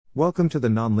Welcome to the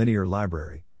Nonlinear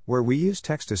Library, where we use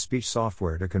text-to-speech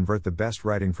software to convert the best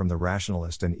writing from the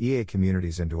Rationalist and EA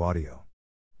communities into audio.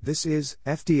 This is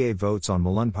FDA Votes on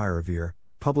Molunpiravir,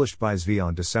 published by SV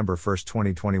on December 1,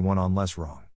 2021 on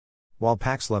LessWrong. While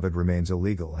Paxlovid remains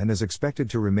illegal and is expected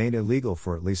to remain illegal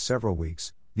for at least several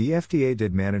weeks, the FDA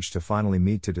did manage to finally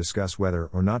meet to discuss whether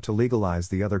or not to legalize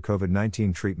the other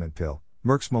COVID-19 treatment pill,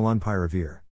 Merck's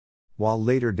Molunpiravir. While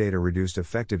later data reduced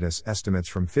effectiveness estimates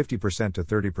from 50% to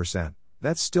 30%,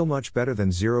 that's still much better than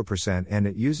 0%, and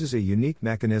it uses a unique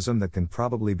mechanism that can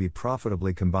probably be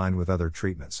profitably combined with other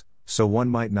treatments, so one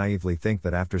might naively think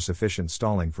that after sufficient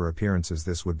stalling for appearances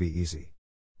this would be easy.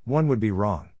 One would be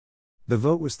wrong. The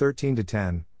vote was 13 to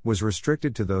 10, was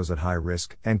restricted to those at high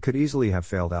risk, and could easily have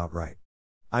failed outright.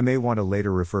 I may want to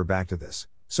later refer back to this,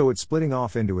 so it's splitting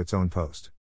off into its own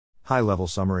post. High-level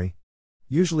summary.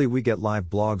 Usually we get live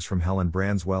blogs from Helen,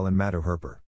 Branswell and Mattew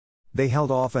Herper. They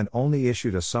held off and only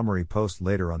issued a summary post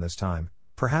later on this time,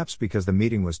 perhaps because the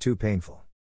meeting was too painful.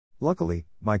 Luckily,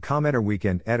 my commenter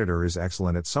weekend editor is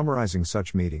excellent at summarizing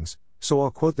such meetings, so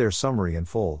I'll quote their summary in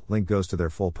full. Link goes to their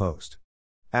full post.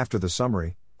 After the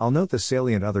summary, I'll note the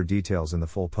salient other details in the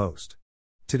full post.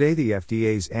 Today the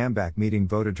FDA's AMBAC meeting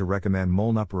voted to recommend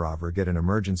Molnupiravir get an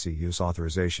emergency use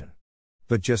authorization.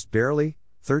 But just barely,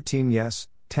 13 yes,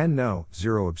 10 no,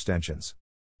 0 abstentions.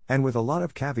 And with a lot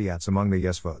of caveats among the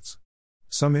yes votes.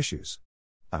 Some issues.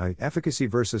 Efficacy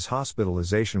versus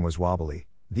hospitalization was wobbly.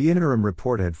 The interim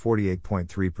report had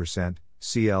 48.3%,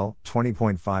 CL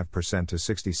 20.5% to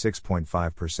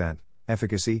 66.5%,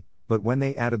 efficacy, but when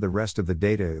they added the rest of the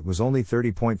data it was only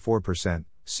 30.4%,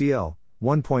 CL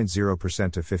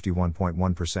 1.0% to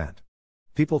 51.1%.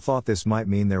 People thought this might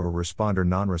mean there were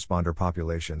responder-nonresponder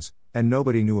populations, and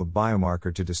nobody knew a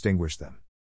biomarker to distinguish them.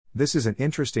 This is an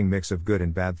interesting mix of good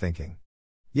and bad thinking.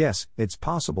 Yes, it's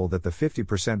possible that the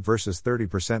 50% versus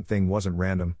 30% thing wasn't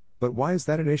random, but why is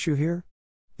that an issue here?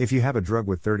 If you have a drug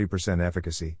with 30%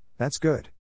 efficacy, that's good.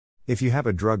 If you have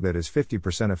a drug that is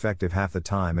 50% effective half the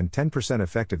time and 10%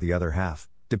 effective the other half,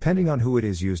 depending on who it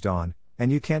is used on, and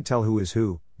you can't tell who is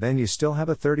who, then you still have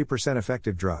a 30%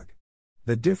 effective drug.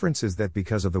 The difference is that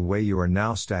because of the way you are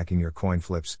now stacking your coin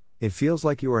flips, it feels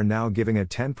like you are now giving a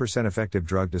 10% effective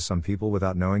drug to some people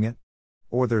without knowing it.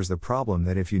 Or there's the problem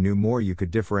that if you knew more you could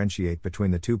differentiate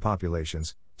between the two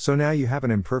populations, so now you have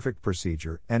an imperfect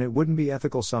procedure and it wouldn't be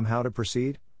ethical somehow to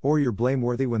proceed, or you're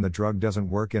blameworthy when the drug doesn't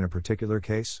work in a particular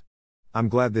case. I'm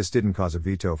glad this didn't cause a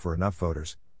veto for enough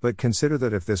voters, but consider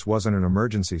that if this wasn't an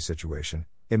emergency situation,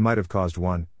 it might have caused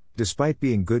one, despite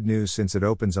being good news since it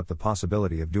opens up the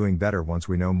possibility of doing better once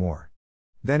we know more.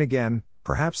 Then again,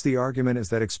 perhaps the argument is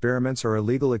that experiments are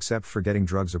illegal except for getting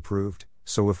drugs approved,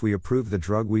 so if we approve the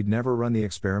drug we'd never run the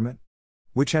experiment?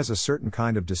 Which has a certain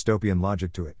kind of dystopian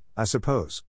logic to it, I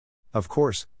suppose. Of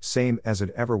course, same as it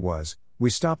ever was,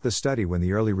 we stopped the study when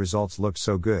the early results looked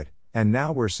so good, and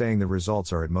now we're saying the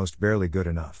results are at most barely good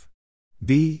enough.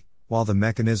 While the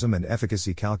mechanism and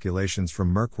efficacy calculations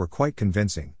from Merck were quite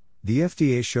convincing, the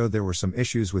FDA showed there were some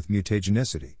issues with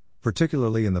mutagenicity,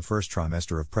 particularly in the first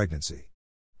trimester of pregnancy.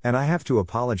 And I have to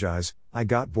apologize, I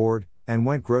got bored, and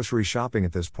went grocery shopping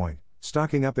at this point,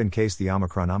 stocking up in case the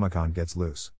Omicronomicon gets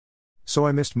loose. So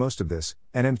I missed most of this,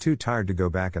 and am too tired to go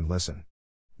back and listen.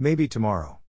 Maybe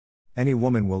tomorrow. Any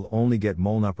woman will only get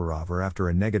Molnupiravir after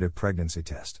a negative pregnancy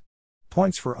test.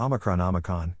 Points for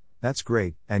Omicronomicon, that's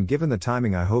great, and given the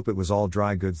timing I hope it was all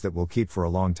dry goods that will keep for a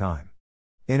long time.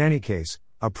 In any case,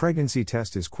 a pregnancy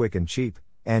test is quick and cheap,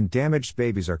 and damaged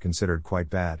babies are considered quite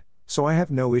bad, so I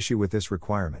have no issue with this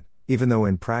requirement, even though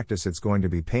in practice it's going to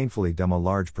be painfully dumb a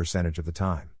large percentage of the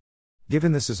time.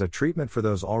 Given this is a treatment for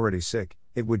those already sick,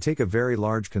 it would take a very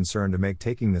large concern to make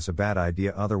taking this a bad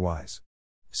idea otherwise.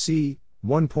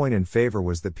 One point in favor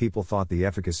was that people thought the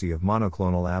efficacy of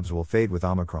monoclonal ABs will fade with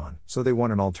Omicron, so they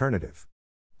want an alternative.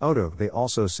 They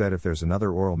also said if there's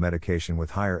another oral medication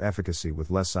with higher efficacy with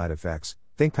less side effects,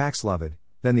 think Paxlovid,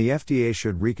 then the FDA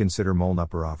should reconsider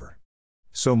Molnupiravir.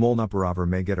 So Molnupiravir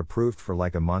may get approved for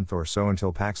like a month or so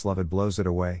until Paxlovid blows it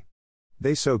away.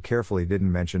 They so carefully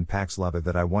didn't mention Paxlovid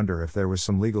that I wonder if there was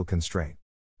some legal constraint.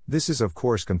 This is of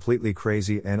course completely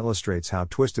crazy and illustrates how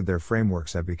twisted their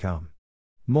frameworks have become.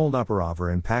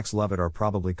 Molnupiravir and Paxlovid are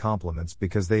probably complements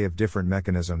because they have different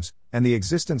mechanisms, and the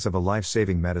existence of a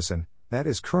life-saving medicine, that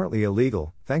is currently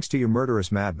illegal, thanks to you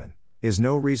murderous madmen, is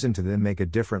no reason to then make a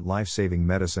different life-saving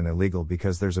medicine illegal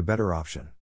because there's a better option.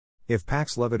 If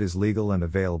Paxlovid is legal and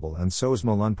available and so is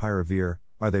Molunpiravir,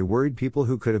 are they worried people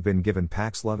who could have been given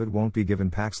Paxlovid won't be given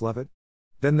Paxlovid?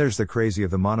 Then there's the crazy of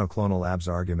the monoclonal ABs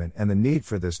argument and the need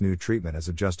for this new treatment as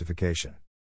a justification.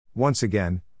 Once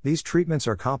again, These treatments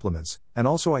are complements, and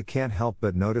also I can't help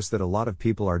but notice that a lot of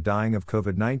people are dying of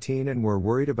COVID-19 and we're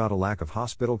worried about a lack of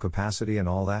hospital capacity and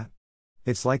all that.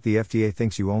 It's like the FDA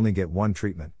thinks you only get one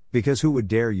treatment, because who would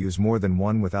dare use more than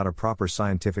one without a proper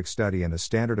scientific study and a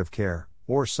standard of care,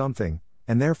 or something,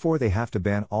 and therefore they have to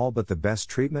ban all but the best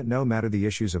treatment no matter the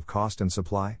issues of cost and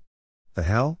supply? The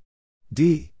hell?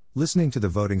 Listening to the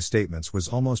voting statements was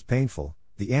almost painful.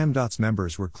 The AMBAC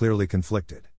members were clearly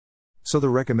conflicted. So the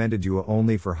recommended you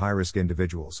only for high-risk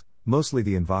individuals, mostly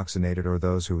the unvaccinated or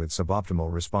those who had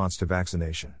suboptimal response to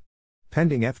vaccination.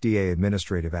 Pending FDA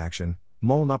administrative action,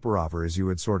 Molnupiravir is you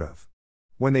had sort of.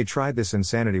 When they tried this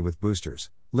insanity with boosters,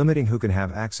 limiting who can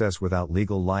have access without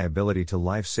legal liability to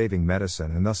life-saving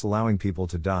medicine and thus allowing people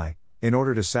to die, in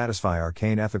order to satisfy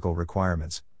arcane ethical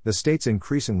requirements, the states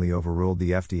increasingly overruled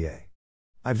the FDA.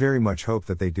 I very much hope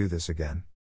that they do this again.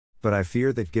 But I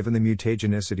fear that given the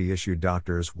mutagenicity issue,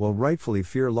 doctors will rightfully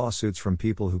fear lawsuits from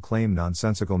people who claim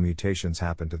nonsensical mutations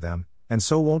happen to them, and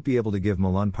so won't be able to give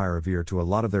Molunpiravir to a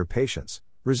lot of their patients,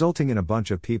 resulting in a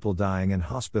bunch of people dying and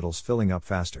hospitals filling up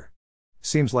faster.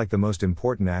 Seems like the most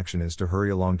important action is to hurry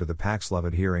along to the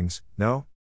Paxlovid hearings, no?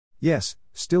 Yes,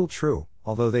 still true,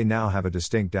 although they now have a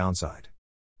distinct downside.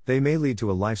 They may lead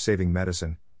to a life-saving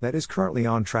medicine that is currently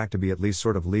on track to be at least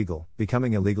sort of legal,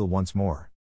 becoming illegal once more.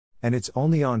 And it's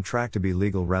only on track to be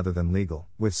legal rather than legal,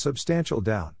 with substantial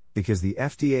doubt, because the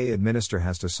FDA administrator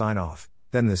has to sign off,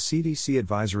 then the CDC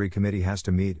advisory committee has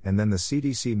to meet, and then the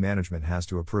CDC management has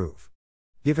to approve.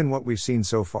 Given what we've seen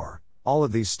so far, all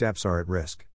of these steps are at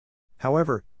risk.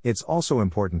 However, it's also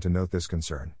important to note this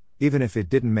concern, even if it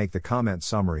didn't make the comment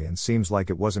summary and seems like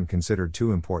it wasn't considered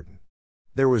too important.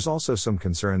 There was also some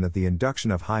concern that the induction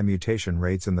of high mutation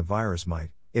rates in the virus might,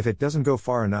 if it doesn't go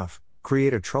far enough,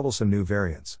 create a troublesome new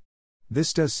variants.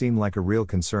 This does seem like a real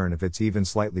concern if it's even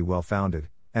slightly well-founded,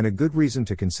 and a good reason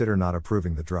to consider not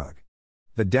approving the drug.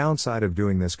 The downside of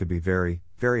doing this could be very,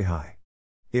 very high.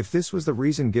 If this was the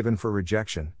reason given for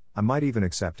rejection, I might even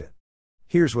accept it.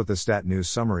 Here's what the Stat News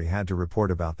summary had to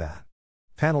report about that.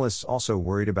 Panelists also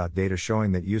worried about data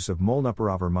showing that use of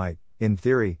Molnupiravir might, in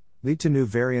theory, lead to new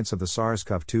variants of the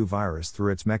SARS-CoV-2 virus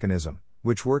through its mechanism,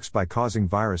 which works by causing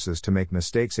viruses to make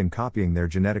mistakes in copying their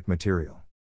genetic material.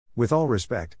 With all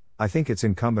respect, I think it's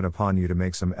incumbent upon you to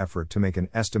make some effort to make an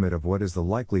estimate of what is the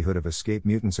likelihood of escape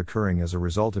mutants occurring as a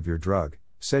result of your drug,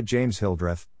 said James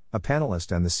Hildreth, a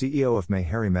panelist and the CEO of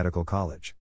Meharry Medical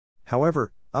College.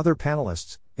 However, other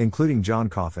panelists, including John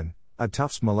Coffin, a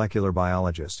Tufts molecular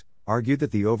biologist, argued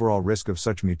that the overall risk of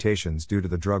such mutations due to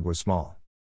the drug was small.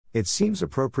 It seems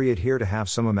appropriate here to have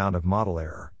some amount of model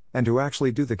error, and to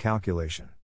actually do the calculation.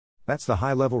 That's the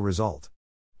high-level result.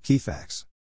 Key facts.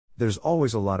 There's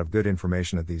always a lot of good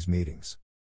information at these meetings.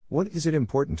 What is it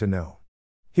important to know?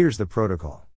 Here's the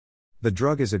protocol. The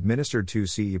drug is administered 2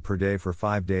 CE per day for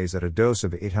 5 days at a dose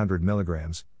of 800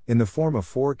 mg, in the form of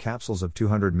 4 capsules of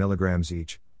 200 mg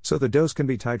each, so the dose can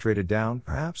be titrated down,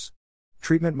 perhaps?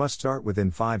 Treatment must start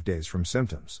within 5 days from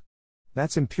symptoms.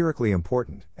 That's empirically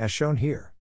important, as shown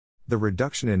here. The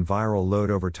reduction in viral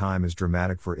load over time is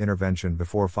dramatic for intervention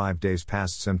before 5 days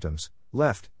past symptoms,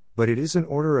 left, but it is an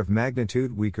order of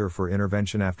magnitude weaker for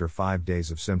intervention after 5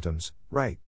 days of symptoms,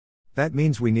 right? That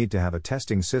means we need to have a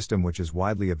testing system which is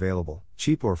widely available,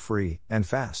 cheap or free, and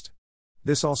fast.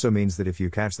 This also means that if you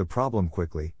catch the problem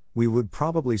quickly, we would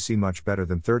probably see much better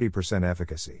than 30%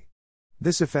 efficacy.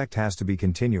 This effect has to be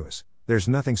continuous, there's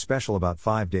nothing special about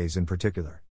 5 days in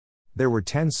particular. There were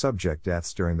 10 subject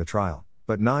deaths during the trial,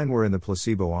 but 9 were in the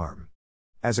placebo arm.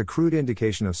 As a crude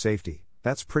indication of safety,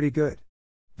 that's pretty good.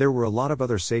 There were a lot of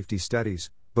other safety studies,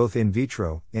 both in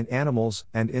vitro, in animals,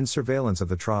 and in surveillance of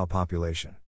the trial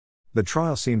population. The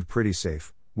trial seemed pretty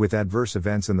safe, with adverse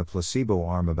events in the placebo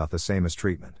arm about the same as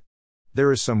treatment.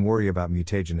 There is some worry about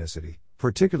mutagenicity,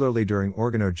 particularly during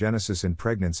organogenesis in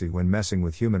pregnancy when messing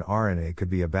with human RNA could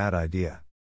be a bad idea.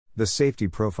 The safety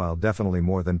profile definitely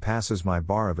more than passes my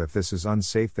bar of if this is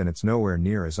unsafe then it's nowhere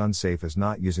near as unsafe as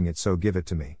not using it, so give it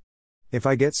to me. If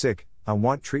I get sick, I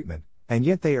want treatment, and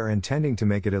yet they are intending to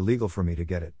make it illegal for me to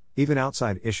get it, even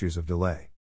outside issues of delay.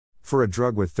 For a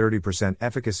drug with 30%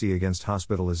 efficacy against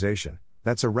hospitalization,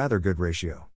 that's a rather good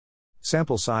ratio.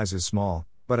 Sample size is small,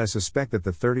 but I suspect that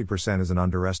the 30% is an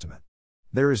underestimate.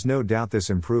 There is no doubt this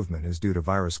improvement is due to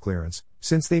virus clearance,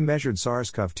 since they measured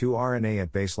SARS-CoV-2 RNA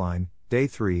at baseline, day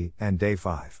 3, and day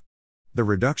 5. The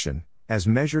reduction, as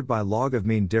measured by log of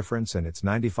mean difference and its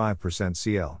 95%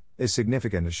 CL, is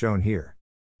significant as shown here.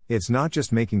 It's not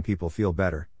just making people feel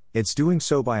better, it's doing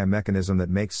so by a mechanism that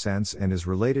makes sense and is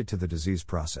related to the disease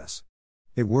process.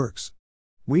 It works.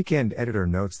 Weekend Editor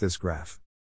notes this graph.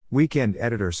 Weekend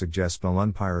editor suggests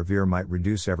Molnupiravir might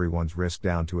reduce everyone's risk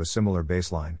down to a similar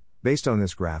baseline, based on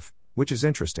this graph, which is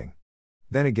interesting.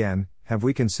 Then again, have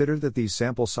we considered that these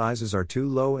sample sizes are too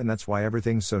low and that's why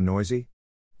everything's so noisy?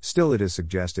 Still, it is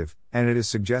suggestive, and it is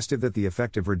suggestive that the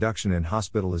effective reduction in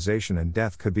hospitalization and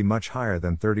death could be much higher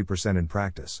than 30% in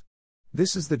practice.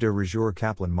 This is the de rigueur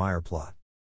Kaplan-Meier plot.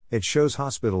 It shows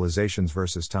hospitalizations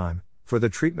versus time, for the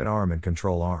treatment arm and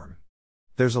control arm.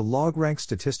 There's a log-rank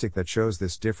statistic that shows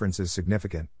this difference is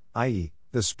significant, i.e.,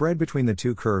 the spread between the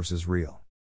two curves is real.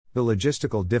 The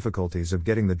logistical difficulties of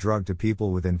getting the drug to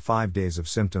people within 5 days of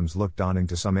symptoms look daunting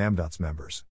to some AMBAC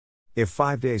members. If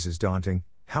 5 days is daunting,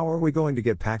 how are we going to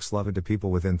get Paxlovid to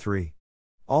people within 3?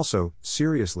 Also,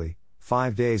 seriously,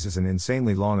 5 days is an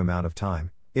insanely long amount of time.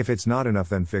 If it's not enough,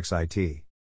 then fix IT.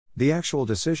 The actual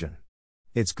decision.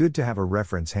 It's good to have a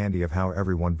reference handy of how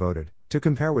everyone voted, to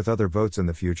compare with other votes in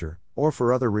the future, or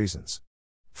for other reasons.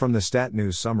 From the Stat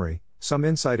News summary, some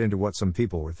insight into what some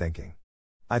people were thinking.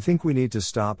 I think we need to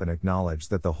stop and acknowledge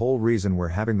that the whole reason we're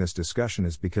having this discussion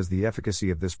is because the efficacy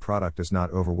of this product is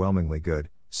not overwhelmingly good,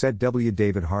 said W.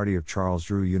 David Hardy of Charles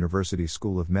Drew University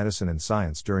School of Medicine and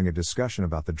Science during a discussion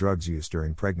about the drug's use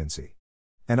during pregnancy.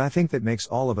 And I think that makes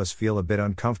all of us feel a bit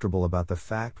uncomfortable about the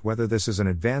fact whether this is an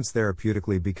advance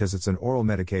therapeutically because it's an oral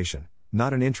medication,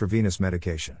 not an intravenous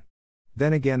medication.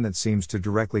 Then again, that seems to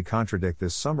directly contradict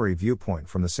this summary viewpoint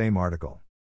from the same article.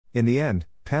 In the end,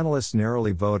 panelists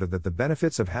narrowly voted that the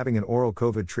benefits of having an oral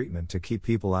COVID treatment to keep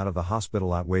people out of the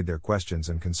hospital outweighed their questions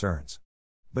and concerns.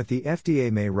 But the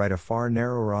FDA may write a far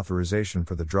narrower authorization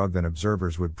for the drug than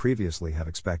observers would previously have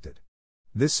expected.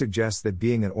 This suggests that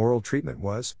being an oral treatment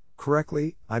was,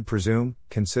 correctly, I'd presume,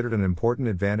 considered an important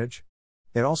advantage.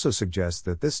 It also suggests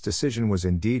that this decision was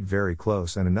indeed very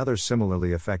close and another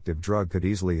similarly effective drug could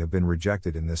easily have been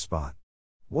rejected in this spot.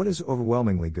 What is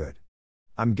overwhelmingly good?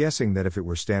 I'm guessing that if it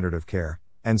were standard of care,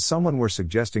 and someone were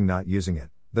suggesting not using it,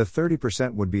 the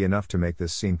 30% would be enough to make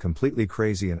this seem completely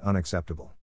crazy and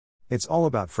unacceptable. It's all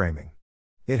about framing.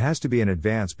 It has to be an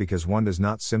advance because one does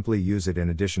not simply use it in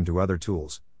addition to other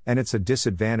tools, and it's a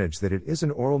disadvantage that it is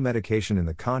an oral medication in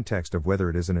the context of whether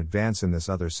it is an advance in this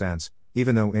other sense,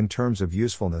 even though in terms of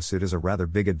usefulness it is a rather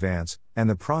big advance, and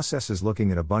the process is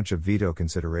looking at a bunch of veto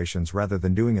considerations rather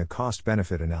than doing a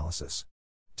cost-benefit analysis.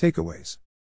 Takeaways.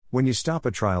 When you stop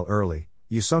a trial early,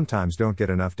 you sometimes don't get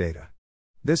enough data.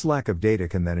 This lack of data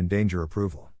can then endanger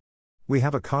approval. We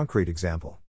have a concrete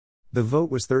example. The vote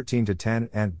was 13-10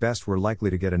 and at best we're likely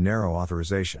to get a narrow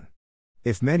authorization.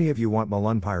 If many of you want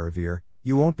Molnupiravir,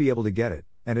 you won't be able to get it,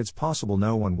 and it's possible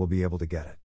no one will be able to get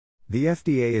it. The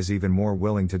FDA is even more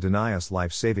willing to deny us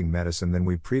life-saving medicine than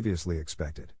we previously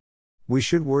expected. We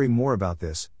should worry more about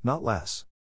this, not less.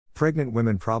 Pregnant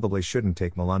women probably shouldn't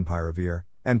take Molnupiravir,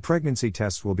 and pregnancy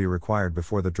tests will be required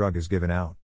before the drug is given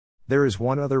out. There is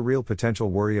one other real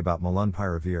potential worry about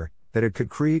Molnupiravir, that it could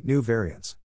create new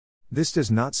variants. This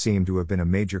does not seem to have been a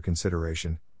major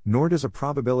consideration, nor does a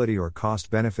probability or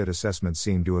cost-benefit assessment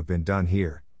seem to have been done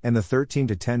here, and the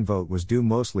 13-10 vote was due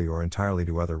mostly or entirely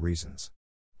to other reasons.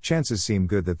 Chances seem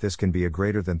good that this can be a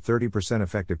greater than 30%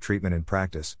 effective treatment in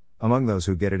practice, among those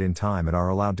who get it in time and are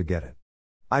allowed to get it.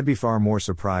 I'd be far more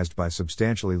surprised by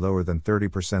substantially lower than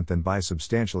 30% than by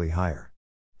substantially higher.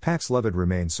 Paxlovid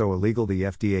remains so illegal the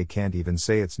FDA can't even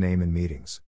say its name in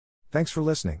meetings. Thanks for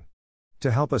listening. To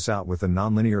help us out with the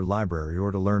Nonlinear Library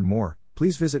or to learn more,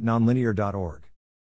 please visit nonlinear.org.